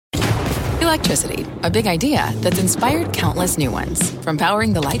electricity, a big idea that's inspired countless new ones. From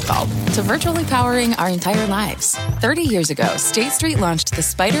powering the light bulb to virtually powering our entire lives. 30 years ago, State Street launched the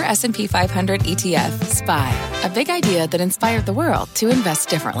Spider S&P 500 ETF, SPY. A big idea that inspired the world to invest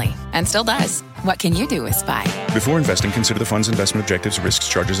differently. And still does. What can you do with SPY? Before investing, consider the fund's investment objectives, risks,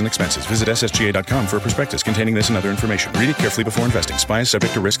 charges, and expenses. Visit ssga.com for a prospectus containing this and other information. Read it carefully before investing. SPY is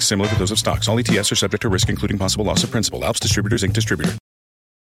subject to risks similar to those of stocks. All ETFs are subject to risk, including possible loss of principal. Alps Distributors, Inc. Distributor.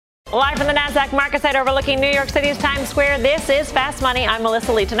 Live from the NASDAQ market site overlooking New York City's Times Square, this is Fast Money. I'm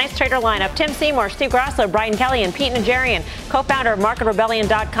Melissa Lee. Tonight's trader lineup: Tim Seymour, Steve Grasso, Brian Kelly, and Pete Najarian, co-founder of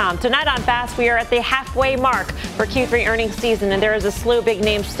MarketRebellion.com. Tonight on Fast, we are at the halfway mark for Q3 earnings season, and there is a slew of big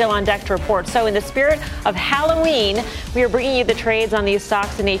names still on deck to report. So in the spirit of Halloween, we are bringing you the trades on these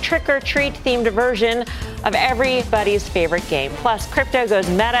stocks in a trick-or-treat themed version of everybody's favorite game. Plus, crypto goes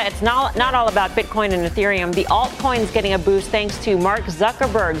meta. It's not all about Bitcoin and Ethereum. The altcoin's getting a boost thanks to Mark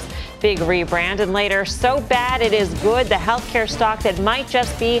Zuckerberg's big rebrand. And later, so bad it is good, the healthcare stock that might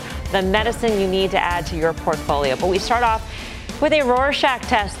just be the medicine you need to add to your portfolio. But we start off with a Rorschach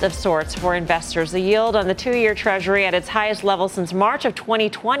test of sorts for investors. The yield on the 2-year Treasury at its highest level since March of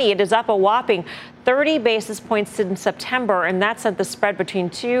 2020. It is up a whopping 30 basis points since September, and that sent the spread between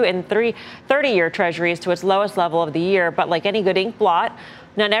 2 and 30-year Treasuries to its lowest level of the year. But like any good ink blot,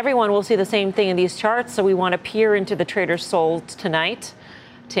 not everyone will see the same thing in these charts, so we want to peer into the trader's soul tonight.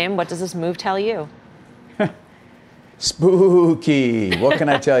 Tim, what does this move tell you? Spooky. What can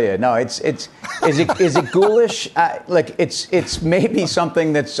I tell you? No, is it ghoulish? It's maybe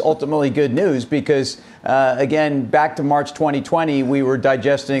something that's ultimately good news because again, back to March 2020, we were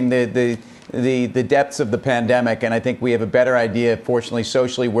digesting the depths of the pandemic, and I think we have a better idea, fortunately,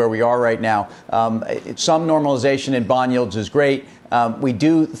 socially, where we are right now. Some normalization in bond yields is great. We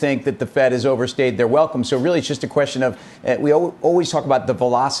do think that the Fed has overstayed their welcome. So really, it's just a question of we always talk about the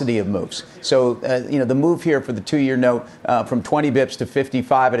velocity of moves. So, the move here for the 2-year note from 20 bips to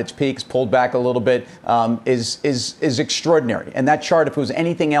 55 at its peaks, pulled back a little bit, is extraordinary. And that chart, if it was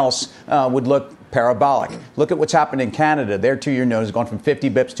anything else, would look parabolic. Look at what's happened in Canada. Their 2-year note has gone from 50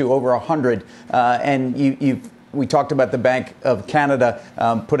 bips to over 100. And we talked about the Bank of Canada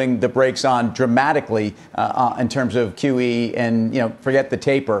putting the brakes on dramatically in terms of QE and, forget the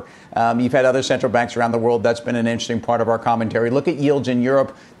taper. You've had other central banks around the world. That's been an interesting part of our commentary. Look at yields in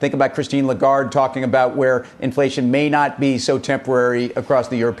Europe. Think about Christine Lagarde talking about where inflation may not be so temporary across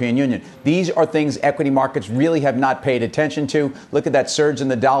the European Union. These are things equity markets really have not paid attention to. Look at that surge in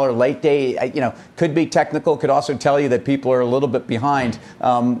the dollar late day. Could be technical. Could also tell you that people are a little bit behind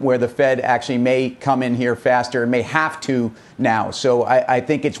where the Fed actually may come in here faster and may have to now. So I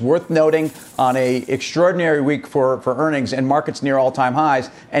think it's worth noting on a extraordinary week for earnings and markets near all-time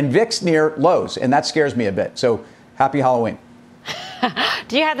highs and VIX near lows. And that scares me a bit. So happy Halloween.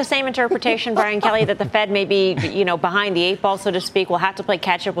 Do you have the same interpretation, Brian Kelly, that the Fed may be, behind the 8 ball, so to speak? We'll have to play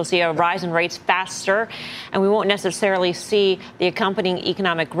catch up. We'll see a rise in rates faster, and we won't necessarily see the accompanying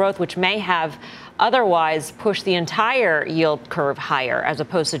economic growth, which may have otherwise pushed the entire yield curve higher as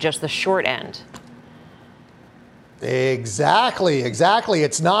opposed to just the short end. Exactly.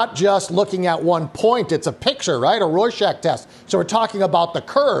 It's not just looking at one point. It's a picture, right? A Rorschach test. So we're talking about the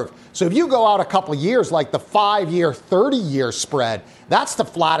curve. So if you go out a couple of years, like the 5-year, 30-year spread, that's the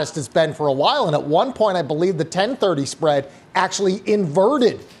flattest it's been for a while. And at one point, I believe the 10-30 spread actually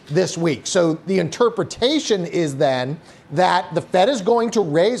inverted this week. So the interpretation is then that the Fed is going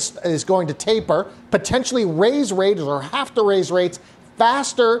to taper, potentially raise rates or have to raise rates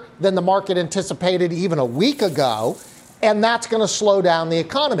faster than the market anticipated even a week ago, and that's going to slow down the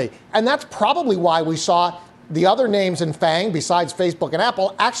economy. And that's probably why we saw the other names in FANG, besides Facebook and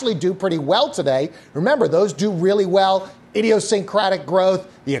Apple, actually do pretty well today. Remember, those do really well. Idiosyncratic growth.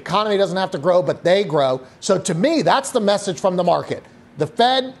 The economy doesn't have to grow, but they grow. So to me, that's the message from the market. The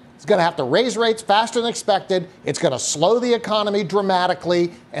Fed is going to have to raise rates faster than expected. It's going to slow the economy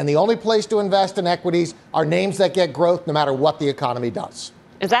dramatically. And the only place to invest in equities are names that get growth no matter what the economy does.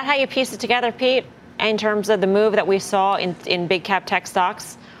 Is that how you piece it together, Pete, in terms of the move that we saw in big cap tech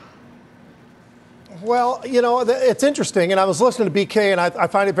stocks? Well, it's interesting, and I was listening to BK, and I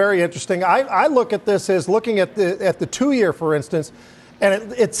find it very interesting. I look at this as looking at the 2-year, for instance,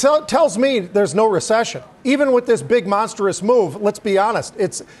 and it tells me there's no recession. Even with this big monstrous move, let's be honest,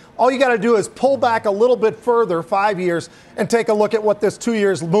 it's all you got to do is pull back a little bit further, 5 years, and take a look at what this 2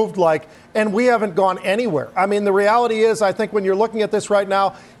 years moved like, and we haven't gone anywhere. I mean, the reality is, I think when you're looking at this right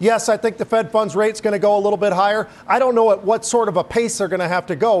now, yes, I think the Fed funds rate's going to go a little bit higher. I don't know at what sort of a pace they're going to have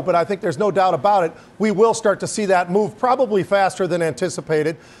to go, but I think there's no doubt about it. We will start to see that move probably faster than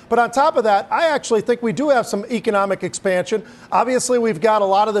anticipated. But on top of that, I actually think we do have some economic expansion. Obviously, we've got a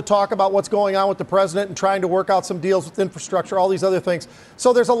lot of the talk about what's going on with the president and trying to work out some deals with infrastructure, all these other things.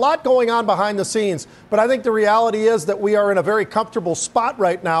 So there's a lot going on behind the scenes. But I think the reality is that we are in a very comfortable spot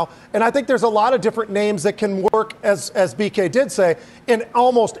right now. And I think there's a lot of different names that can work, as BK did say, in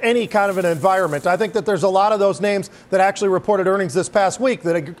almost any kind of an environment. I think that there's a lot of those names that actually reported earnings this past week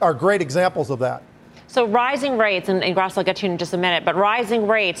that are great examples of that. So rising rates, and Gross, I'll get to you in just a minute, but rising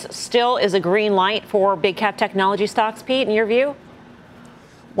rates still is a green light for big cap technology stocks, Pete, in your view?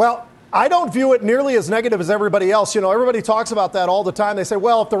 Well, I don't view it nearly as negative as everybody else. You know, everybody talks about that all the time. They say,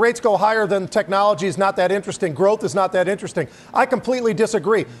 well, if the rates go higher, then technology is not that interesting. Growth is not that interesting. I completely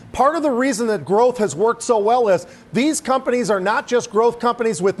disagree. Part of the reason that growth has worked so well is these companies are not just growth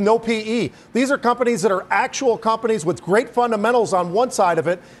companies with no PE. These are companies that are actual companies with great fundamentals on one side of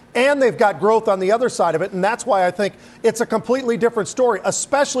it, and they've got growth on the other side of it. And that's why I think it's a completely different story,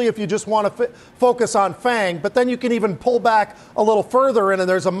 especially if you just want to focus on FANG. But then you can even pull back a little further, and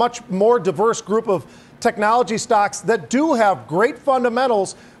there's a much more diverse group of technology stocks that do have great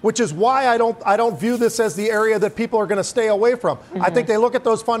fundamentals, which is why I don't view this as the area that people are going to stay away from. I think they look at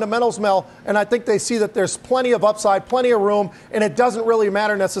those fundamentals, Mel, and I think they see that there's plenty of upside, plenty of room, and it doesn't really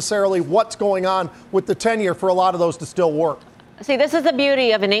matter necessarily what's going on with the 10-year for a lot of those to still work. See, this is the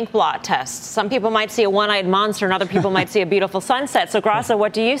beauty of an ink blot test. Some people might see a one-eyed monster and other people might see a beautiful sunset. So, Grasso,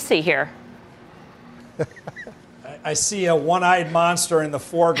 what do you see here? I see a one-eyed monster in the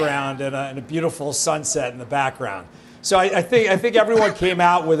foreground and a beautiful sunset in the background. So I think everyone came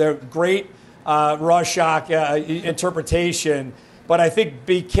out with a great Rorschach interpretation, but I think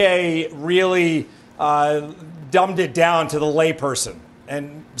BK really dumbed it down to the layperson,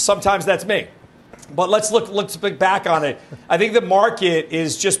 and sometimes that's me. But let's look back on it. I think the market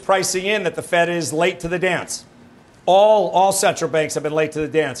is just pricing in that the Fed is late to the dance. All central banks have been late to the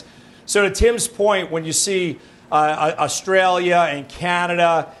dance. So to Tim's point, when you see Australia and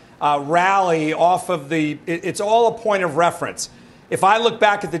Canada rally off of it's all a point of reference. If I look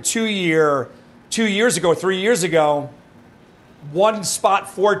back at the 2-year, 3 years ago,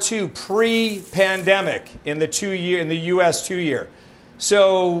 1.42 pre-pandemic in the U.S. 2-year.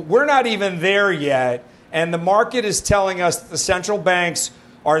 So we're not even there yet, and the market is telling us that the central banks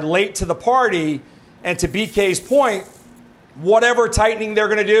are late to the party, and to BK's point, whatever tightening they're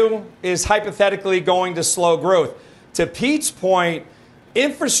going to do is hypothetically going to slow growth. To Pete's point,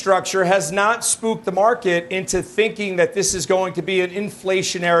 infrastructure has not spooked the market into thinking that this is going to be an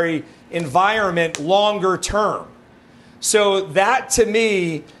inflationary environment longer term. So that, to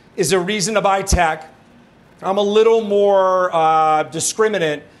me, is a reason to buy tech. I'm a little more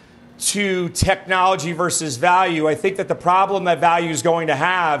discriminant to technology versus value. I think that the problem that value is going to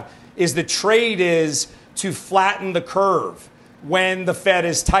have is the trade is to flatten the curve when the Fed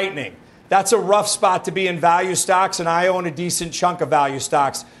is tightening. That's a rough spot to be in value stocks, and I own a decent chunk of value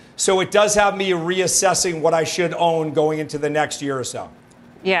stocks. So it does have me reassessing what I should own going into the next year or so.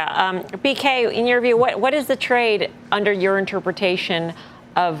 Yeah. BK, in your view, what is the trade under your interpretation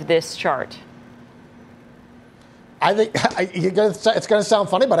of this chart? I think it's going to sound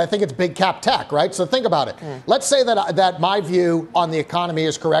funny, but I think it's big cap tech, right? So think about it. Let's say that my view on the economy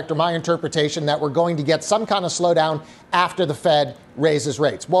is correct, or my interpretation that we're going to get some kind of slowdown after the Fed raises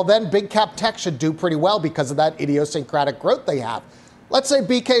rates. Well, then big cap tech should do pretty well because of that idiosyncratic growth they have. Let's say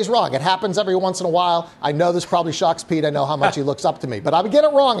BK's wrong. It happens every once in a while. I know this probably shocks Pete. I know how much he looks up to me, but I would get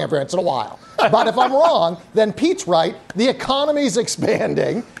it wrong every once in a while. But if I'm wrong, then Pete's right. The economy's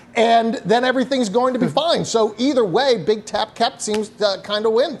expanding, and then everything's going to be fine. So either way, big cap seems kind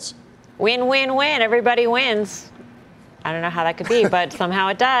of wins. Win, win, win. Everybody wins. I don't know how that could be, but somehow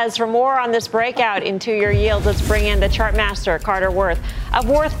it does. For more on this breakout in 2-year yields, let's bring in the chart master, Carter Worth, of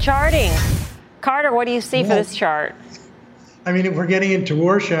Worth Charting. Carter, what do you see for this chart? I mean, if we're getting into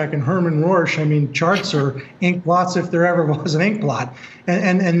Rorschach and Herman Rorsch, I mean, charts are ink blots if there ever was an ink blot.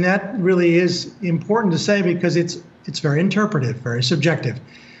 And that really is important to say because it's very interpretive, very subjective.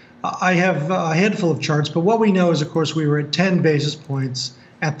 I have a handful of charts, but what we know is, of course, we were at 10 basis points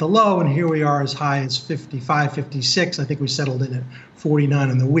at the low, and here we are as high as 55, 56. I think we settled in at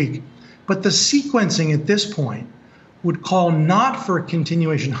 49 in the week. But the sequencing at this point would call not for a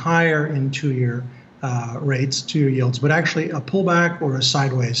continuation higher in 2-year rates, 2-year yields, but actually a pullback or a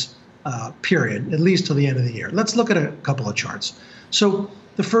sideways period, at least till the end of the year. Let's look at a couple of charts. So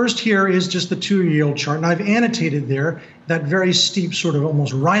the first here is just the 2-year yield chart, and I've annotated there that very steep sort of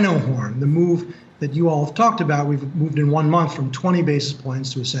almost rhino horn, the move that you all have talked about. We've moved in 1 month from 20 basis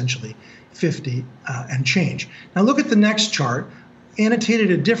points to essentially 50 and change. Now look at the next chart,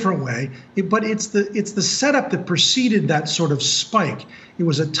 annotated a different way, but it's the setup that preceded that sort of spike. It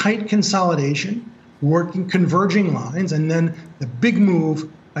was a tight consolidation. working, converging lines, and then the big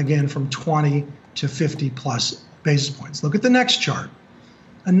move again from 20 to 50 plus basis points. Look at the next chart.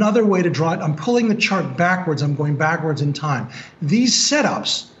 Another way to draw it, I'm pulling the chart backwards, I'm going backwards in time. These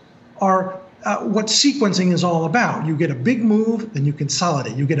setups are what sequencing is all about. You get a big move, then you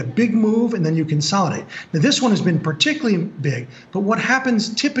consolidate. You get a big move, and then you consolidate. Now, this one has been particularly big, but what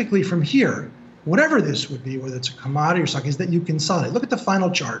happens typically from here, whatever this would be, whether it's a commodity or stock, is that you consolidate. Look at the final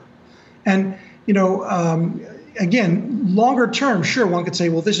chart. And, again, longer term, sure, one could say,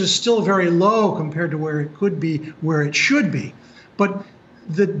 well, this is still very low compared to where it could be, where it should be. But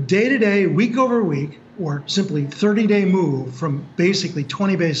the day-to-day, week over week, or simply 30-day move from basically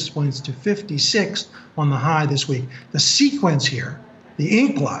 20 basis points to 56 on the high this week, the sequence here, the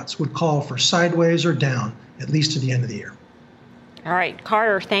ink blots would call for sideways or down, at least to the end of the year. All right,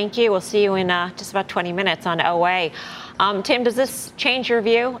 Carter, thank you. We'll see you in just about 20 minutes on OA. Tim, does this change your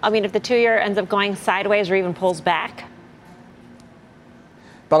view? I mean, if the 2-year ends up going sideways or even pulls back?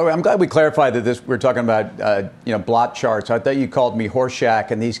 By the way, I'm glad we clarified that we're talking about, blot charts. I thought you called me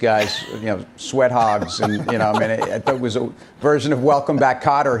Horseshack and these guys, sweat hogs. And, I thought it was a version of Welcome Back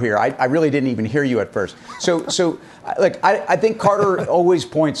Kotter here. I really didn't even hear you at first. So I think Carter always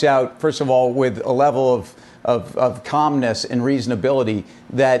points out, first of all, with a level of calmness and reasonability,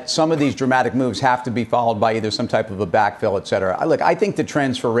 that some of these dramatic moves have to be followed by either some type of a backfill, et cetera. I think the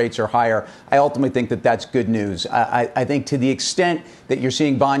trends for rates are higher. I ultimately think that that's good news. I think to the extent that you're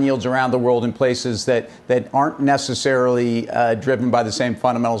seeing bond yields around the world in places that aren't necessarily driven by the same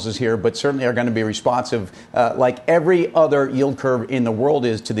fundamentals as here, but certainly are going to be responsive, like every other yield curve in the world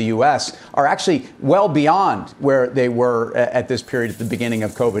is to the U.S., are actually well beyond where they were at this period at the beginning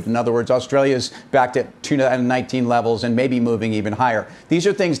of COVID. In other words, Australia's back to 2019 levels and maybe moving even higher. These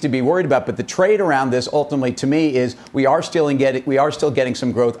are things to be worried about, but the trade around this ultimately to me is we are still getting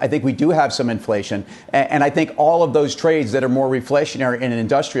some growth. I think we do have some inflation, and I think all of those trades that are more reflationary and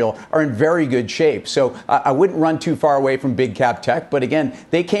industrial are in very good shape. So I wouldn't run too far away from big cap tech, but again,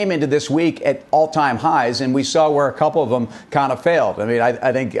 they came into this week at all-time highs, and we saw where a couple of them kind of failed. I mean,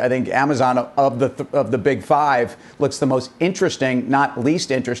 I think Amazon of the big five looks the most interesting, not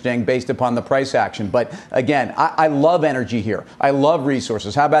least interesting, based upon the price action. But again, I love energy here. I love resources.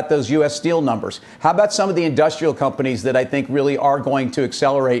 How about those U.S. steel numbers? How about some of the industrial companies that I think really are going to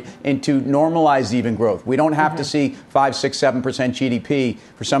accelerate into normalized even growth? We don't have to see 5, 6, 7% GDP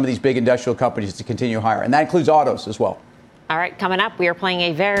for some of these big industrial companies to continue higher. And that includes autos as well. All right, coming up, we are playing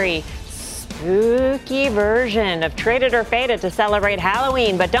a very spooky version of Traded or Faded to celebrate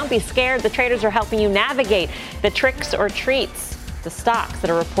Halloween. But don't be scared. The traders are helping you navigate the tricks or treats, the stocks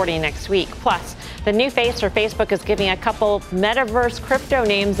that are reporting next week. Plus, the new face for Facebook is giving a couple metaverse crypto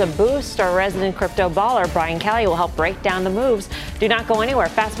names a boost. Our resident crypto baller, Brian Kelly, will help break down the moves. Do not go anywhere.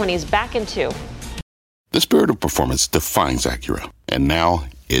 Fast Money is back in 2. The spirit of performance defines Acura, and now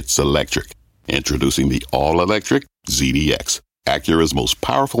it's electric. Introducing the all-electric ZDX, Acura's most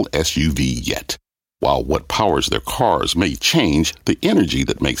powerful SUV yet. While what powers their cars may change, the energy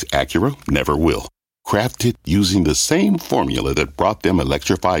that makes Acura never will. Crafted using the same formula that brought them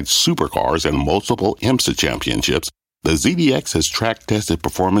electrified supercars and multiple IMSA championships, the ZDX has track-tested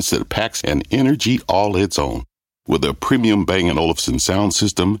performance that packs an energy all its own. With a premium Bang & Olufsen sound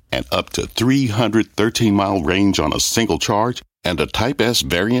system and up to 313-mile range on a single charge, and a Type S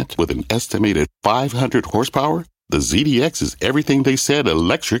variant with an estimated 500 horsepower, the ZDX is everything they said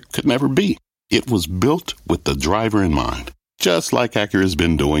electric could never be. It was built with the driver in mind, just like Acura's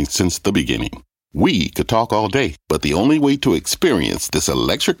been doing since the beginning. We could talk all day, but the only way to experience this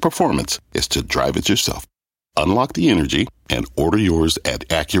electric performance is to drive it yourself. Unlock the energy and order yours at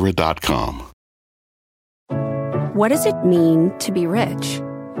Acura.com. What does it mean to be rich?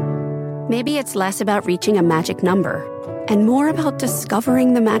 Maybe it's less about reaching a magic number and more about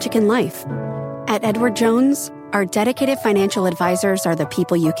discovering the magic in life. At Edward Jones, our dedicated financial advisors are the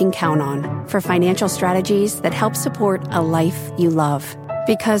people you can count on for financial strategies that help support a life you love.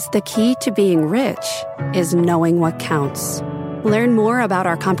 Because the key to being rich is knowing what counts. Learn more about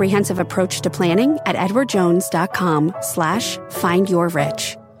our comprehensive approach to planning at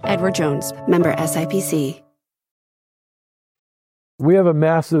edwardjones.com/findyourrich. Edward Jones, member SIPC. We have a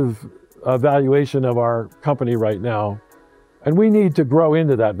massive valuation of our company right now, and we need to grow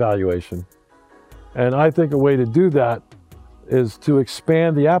into that valuation. And I think a way to do that is to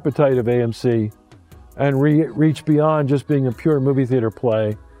expand the appetite of AMC and reach beyond just being a pure movie theater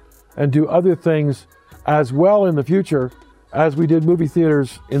play and do other things as well in the future as we did movie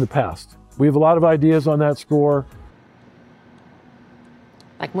theaters in the past. We have a lot of ideas on that score.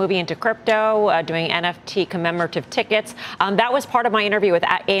 like moving into crypto, doing NFT commemorative tickets. That was part of my interview with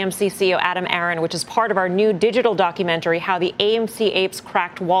AMC CEO Adam Aron, which is part of our new digital documentary, How the AMC Apes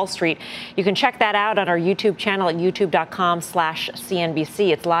Cracked Wall Street. You can check that out on our YouTube channel at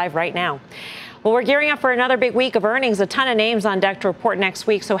youtube.com/CNBC. It's live right now. Well, we're gearing up for another big week of earnings. A ton of names on deck to report next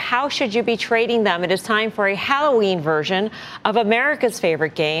week. So how should you be trading them? It is time for a Halloween version of America's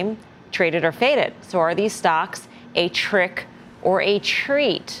favorite game, Traded or Faded. So are these stocks a trick or a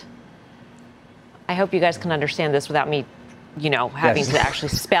treat? I hope you guys can understand this without me, having to actually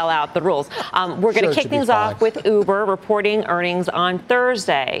spell out the rules. We're going to kick things off with Uber reporting earnings on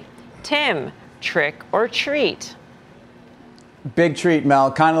Thursday. Tim, trick or treat? Big treat,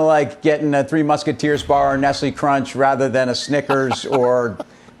 Mel. Kind of like getting a Three Musketeers bar or Nestle Crunch rather than a Snickers or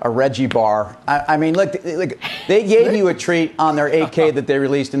a Reggie bar. I mean, look, they gave you a treat on their 8K that they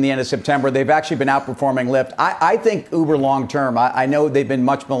released in the end of September. They've actually been outperforming Lyft. I think Uber long term, I know they've been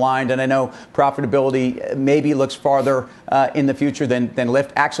much maligned, and I know profitability maybe looks farther in the future than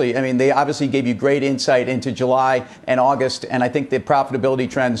Lyft. Actually, I mean, they obviously gave you great insight into July and August, and I think the profitability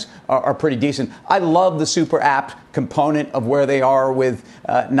trends are pretty decent. I love the super app component of where they are with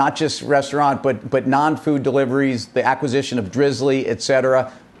not just restaurant, but non-food deliveries, the acquisition of Drizzly, et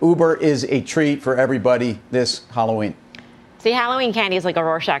cetera. Uber is a treat for everybody this Halloween. See, Halloween candy is like a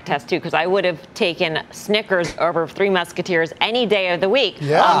Rorschach test, too, because I would have taken Snickers over Three Musketeers any day of the week.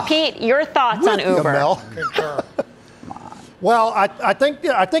 Yeah. Pete, your thoughts on Uber? Well, I think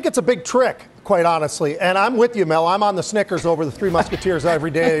it's a big trick, quite honestly. And I'm with you, Mel. I'm on the Snickers over the Three Musketeers every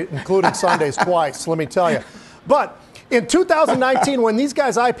day, including Sundays twice, let me tell you. But in 2019, when these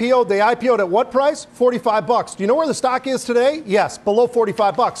guys IPO'd, they IPO'd at what price? $45. Do you know where the stock is today? Yes, below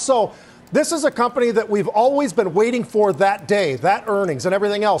 $45. So this is a company that we've always been waiting for that day, that earnings and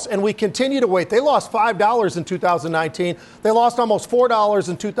everything else. And we continue to wait. They lost $5 in 2019. They lost almost $4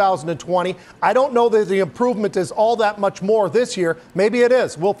 in 2020. I don't know that the improvement is all that much more this year. Maybe it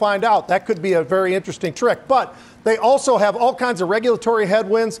is. We'll find out. That could be a very interesting trick. But they also have all kinds of regulatory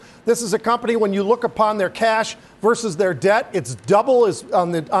headwinds. This is a company, when you look upon their cash versus their debt, it's double as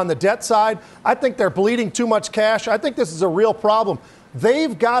on the debt side. I think they're bleeding too much cash. I think this is a real problem.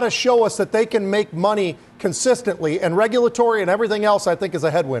 They've got to show us that they can make money consistently, and regulatory and everything else, I think, is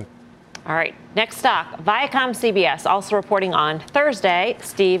a headwind. All right, next stock, Viacom CBS, also reporting on Thursday.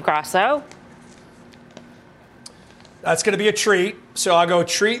 Steve Grasso. That's going to be a treat. So I'll go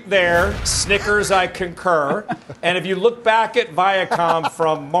treat there. Snickers, I concur. And if you look back at Viacom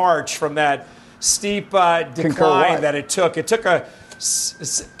from March, from that steep decline that it took the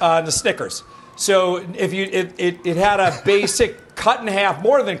Snickers. So if it had a basic cut in half,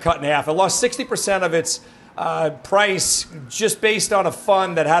 more than cut in half. It lost 60% of its price just based on a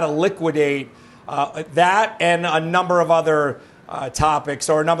fund that had to liquidate that and a number of other topics,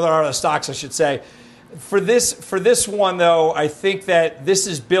 or a number of other stocks, I should say. For this one, though, I think that this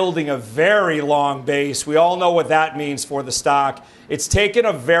is building a very long base. We all know what that means for the stock. It's taken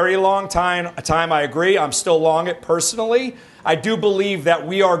a very long time, I agree. I'm still long it personally. I do believe that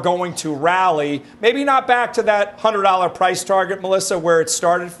we are going to rally, maybe not back to that $100 price target, Melissa, where it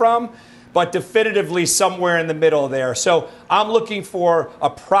started from, but definitively somewhere in the middle there. So I'm looking for a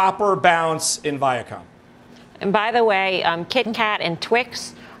proper bounce in Viacom. And by the way, Kit Kat and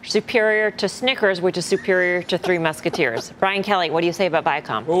Twix superior to Snickers, which is superior to Three Musketeers. Brian Kelly, what do you say about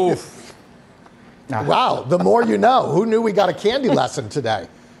Viacom? Oof. Wow, the more you know. Who knew we got a candy lesson today?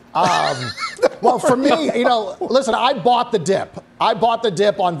 Well, for me, listen, I bought the dip. I bought the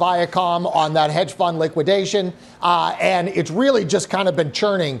dip on Viacom on that hedge fund liquidation, and it's really just kind of been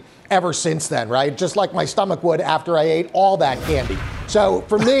churning ever since then, right? Just like my stomach would after I ate all that candy. So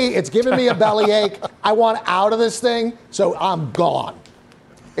for me, it's giving me a bellyache. I want out of this thing, so I'm gone.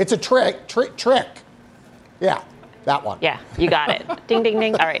 It's a trick. Yeah, that one. Yeah, you got it. Ding, ding,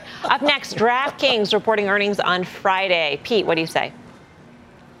 ding. All right. Up next, DraftKings reporting earnings on Friday. Pete, what do you say?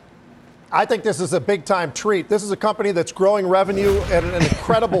 I think this is a big-time treat. This is a company that's growing revenue at an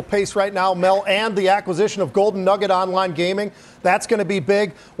incredible pace right now, Mel, and the acquisition of Golden Nugget Online Gaming. That's going to be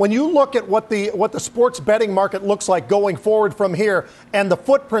big. When you look at what the sports betting market looks like going forward from here and the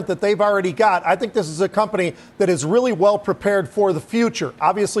footprint that they've already got, I think this is a company that is really well prepared for the future.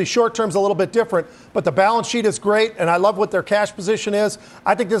 Obviously, short-term's a little bit different, but the balance sheet is great, and I love what their cash position is.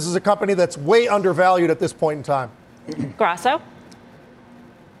 I think this is a company that's way undervalued at this point in time. Grasso?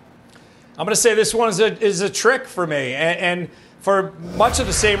 I'm going to say this one is a trick for me, and for much of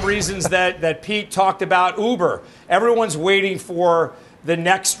the same reasons that Pete talked about Uber. Everyone's waiting for the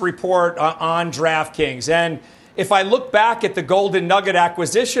next report on DraftKings, and if I look back at the Golden Nugget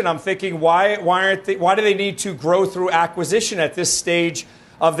acquisition, I'm thinking, why do they need to grow through acquisition at this stage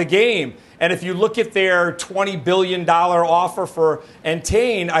of the game. And if you look at their $20 billion offer for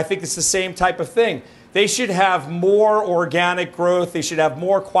Entain, I think it's the same type of thing. They should have more organic growth. They should have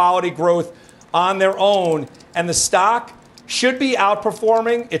more quality growth on their own. And the stock should be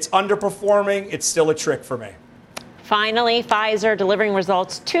outperforming. It's underperforming. It's still a trick for me. Finally, Pfizer delivering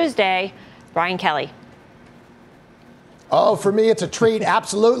results Tuesday. Brian Kelly. Oh, for me, it's a treat.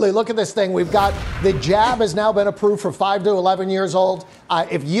 Absolutely. Look at this thing. We've got the jab has now been approved for 5 to 11 years old.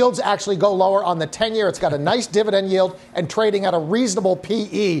 If yields actually go lower on the 10-year, it's got a nice dividend yield and trading at a reasonable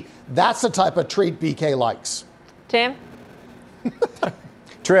PE. That's the type of treat BK likes. Tim?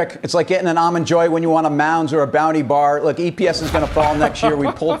 Trick. It's like getting an Almond Joy when you want a Mounds or a Bounty Bar. Look, EPS is going to fall next year. We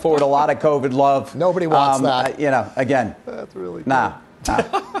pulled forward a lot of COVID love. Nobody wants that. Again. That's really nah.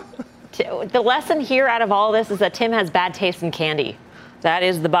 The lesson here out of all this is that Tim has bad taste in candy. That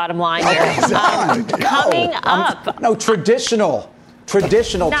is the bottom line here. Coming up. No, traditional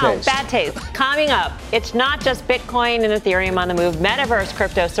taste. No, bad taste. Coming up, it's not just Bitcoin and Ethereum on the move. Metaverse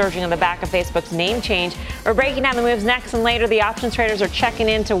crypto surging on the back of Facebook's name change. We're breaking down the moves next, and later the options traders are checking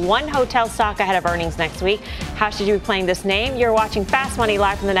into one hotel stock ahead of earnings next week. How should you be playing this name? You're watching Fast Money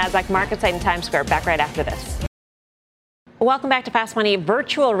live from the NASDAQ market site in Times Square. Back right after this. Welcome back to Fast Money.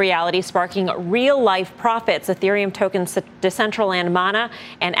 Virtual reality sparking real-life profits. Ethereum tokens Decentraland Mana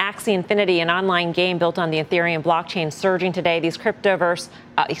and Axie Infinity, an online game built on the Ethereum blockchain, surging today. These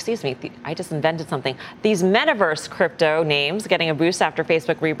I just invented something. These metaverse crypto names getting a boost after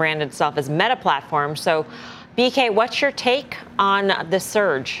Facebook rebranded itself as Meta Platform. So, BK, what's your take on the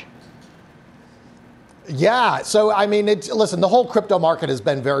surge? Yeah, so I mean, listen, the whole crypto market has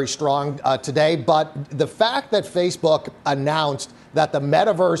been very strong today, but the fact that Facebook announced that the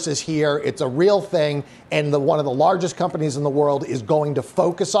metaverse is here, it's a real thing, and one of the largest companies in the world is going to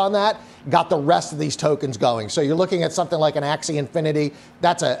focus on that, got the rest of these tokens going. So you're looking at something like an Axie Infinity.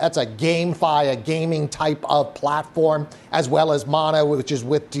 That's a GameFi, a gaming type of platform, as well as Mana, which is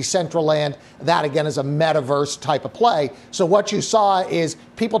with Decentraland. That, again, is a metaverse type of play. So what you saw is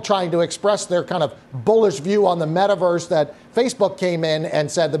people trying to express their kind of bullish view on the metaverse, that Facebook came in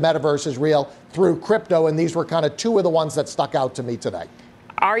and said the metaverse is real through crypto, and these were kind of two of the ones that stuck out to me today.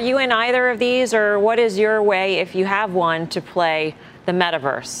 Are you in either of these, or what is your way, if you have one, to play the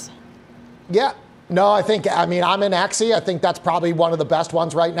metaverse? Yeah. No, I'm in Axie. I think that's probably one of the best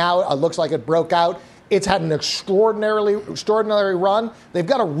ones right now. It looks like it broke out. It's had an extraordinary run. They've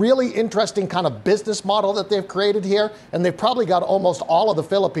got a really interesting kind of business model that they've created here, and they've probably got almost all of the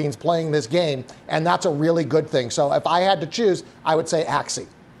Philippines playing this game, and that's a really good thing. So if I had to choose, I would say Axie.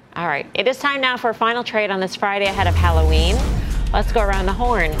 All right. It is time now for a final trade on this Friday ahead of Halloween. Let's go around the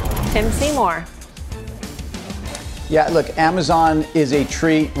horn. Tim Seymour. Yeah, look, Amazon is a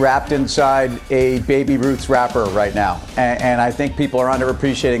treat wrapped inside a Baby Ruth's wrapper right now. And I think people are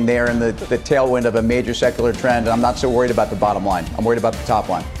underappreciating there in the tailwind of a major secular trend. I'm not so worried about the bottom line. I'm worried about the top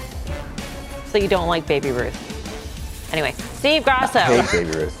line. So you don't like Baby Ruth. Anyway, Steve Grasso. I hate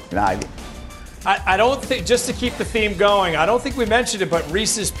Baby Ruth. I don't think, just to keep the theme going, I don't think we mentioned it, but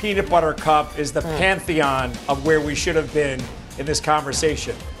Reese's Peanut Butter Cup is the pantheon of where we should have been in this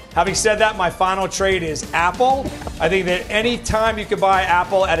conversation. Having said that, my final trade is Apple. I think that any time you can buy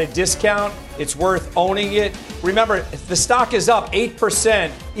Apple at a discount, it's worth owning it. Remember, the stock is up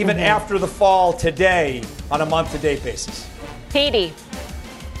 8% even after the fall today on a month-to-date basis. Petey.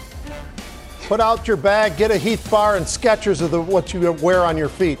 Put out your bag, get a Heath bar and Skechers of what you wear on your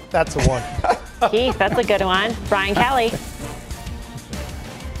feet. That's the one. Heath, that's a good one. Brian Kelly.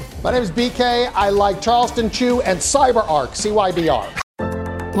 My name is BK. I like Charleston Chew and CyberArk, CYBR.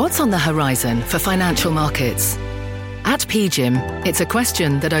 What's on the horizon for financial markets? At PGIM, it's a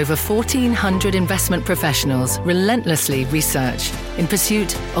question that over 1,400 investment professionals relentlessly research in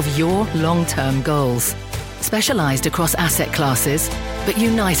pursuit of your long-term goals. Specialized across asset classes, but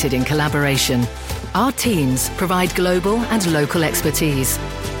united in collaboration, our teams provide global and local expertise.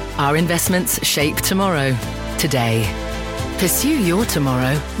 Our investments shape tomorrow, today. Pursue your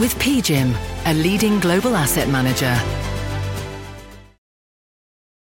tomorrow with PGIM, a leading global asset manager.